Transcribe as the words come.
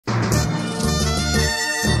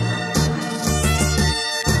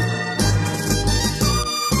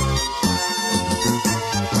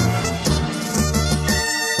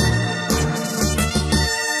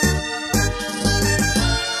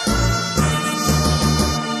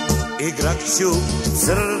i grakću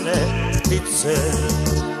crne ptice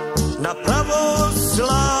na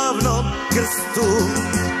pravoslavnom krstu.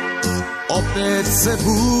 Opet se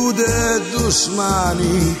bude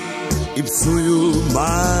dušmani i psuju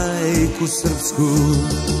majku srpsku.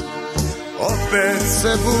 Opet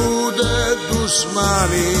se bude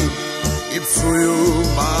dušmani i psuju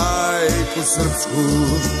majku srpsku.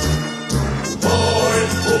 U boj,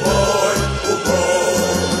 u boj, u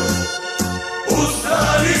boj,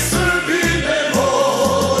 ustani Srbine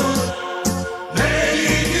moj, ne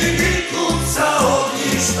idi nikud sa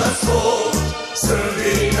ognjišta svog,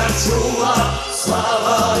 Srbina čuva,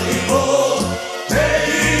 slava i bol. Ne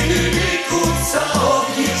idi nikud sa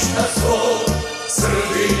ognjišta svog,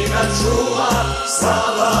 Srbina čuva,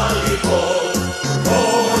 slava i bol.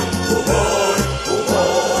 Boj, u boj, u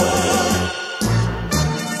boj.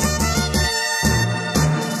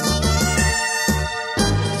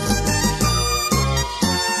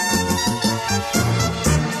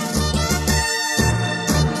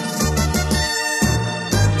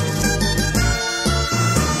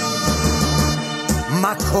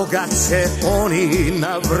 Ma koga će oni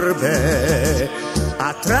na vrbe,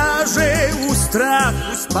 a traže u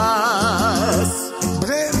strahu spas.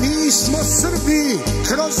 Bre, mi smo Srbi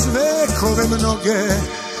kroz vekove mnoge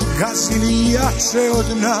gazili jače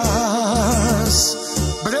od nas.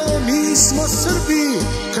 Bre, mi smo Srbi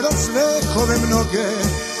kroz vekove mnoge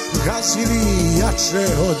gazili jače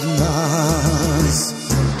od nas.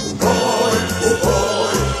 U boj, u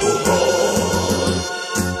boj, u boj,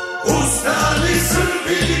 ustani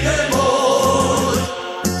Srbine moj,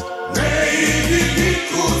 ne idi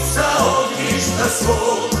nikud sa ognjišta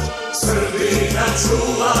svog, Srbina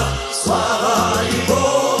čuva, slava i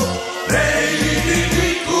bol. Ne idi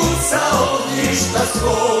nikud sa ognjišta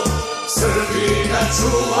svog, Srbina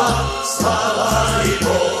čuva, slava i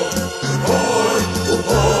bol. Boj, u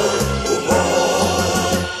boj, u boj.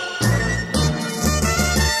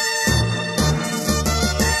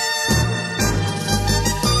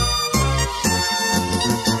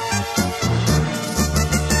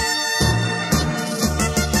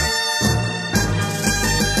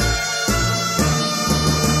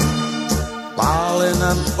 Pale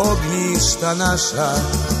nam ognjišta naša,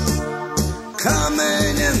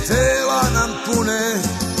 kamenjem tela nam pune.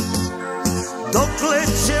 Dokle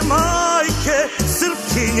će majke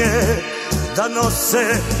Srpkinje da nose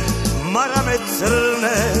marame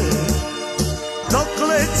crne?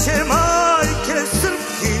 Dokle će majke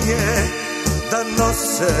Srpkinje da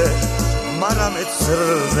nose marame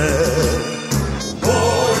crne?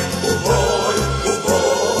 Boj,